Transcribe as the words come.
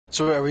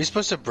So are we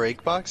supposed to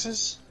break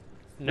boxes?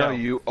 No,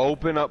 you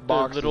open up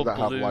boxes little that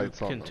have blue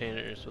lights on them.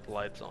 containers with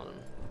lights on them.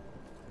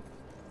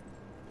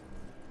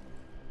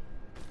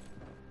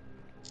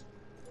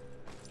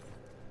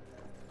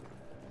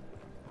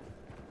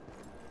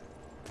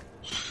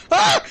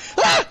 Ah!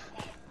 Ah!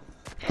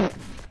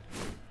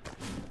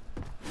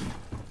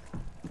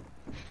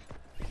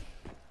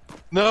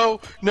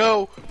 No,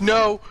 no,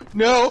 no,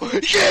 no!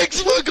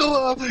 Yanks, go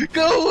off!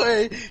 Go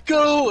away!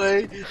 Go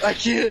away! I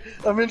can't.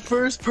 I'm in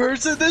first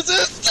person. This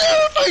is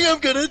terrifying. I'm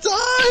gonna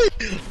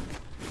die.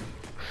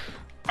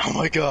 Oh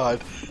my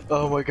god.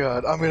 Oh my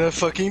god. I'm gonna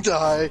fucking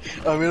die.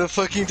 I'm gonna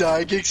fucking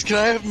die. Gigs, can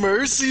I have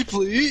mercy,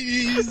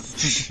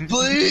 please?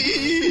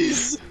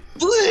 Please!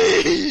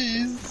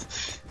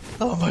 Please!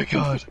 Oh my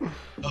god.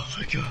 Oh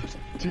my god.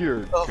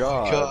 Dear Oh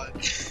God. my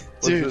god.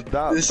 Dude, Was it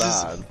that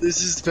bad?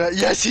 this is bad.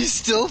 Yes, he's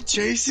still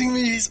chasing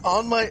me. He's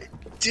on my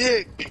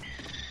dick.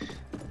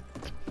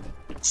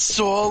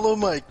 Swallow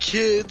my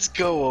kids.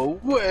 Go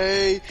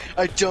away.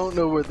 I don't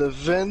know where the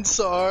vents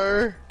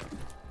are.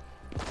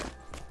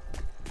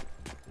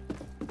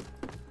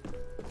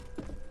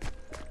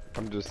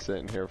 I'm just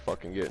sitting here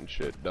fucking getting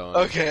shit done.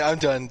 Okay, I'm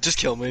done. Just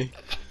kill me.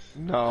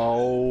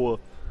 No.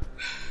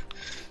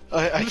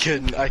 I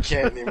couldn't. I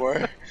can't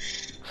anymore.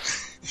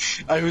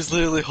 I was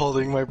literally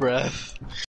holding my breath.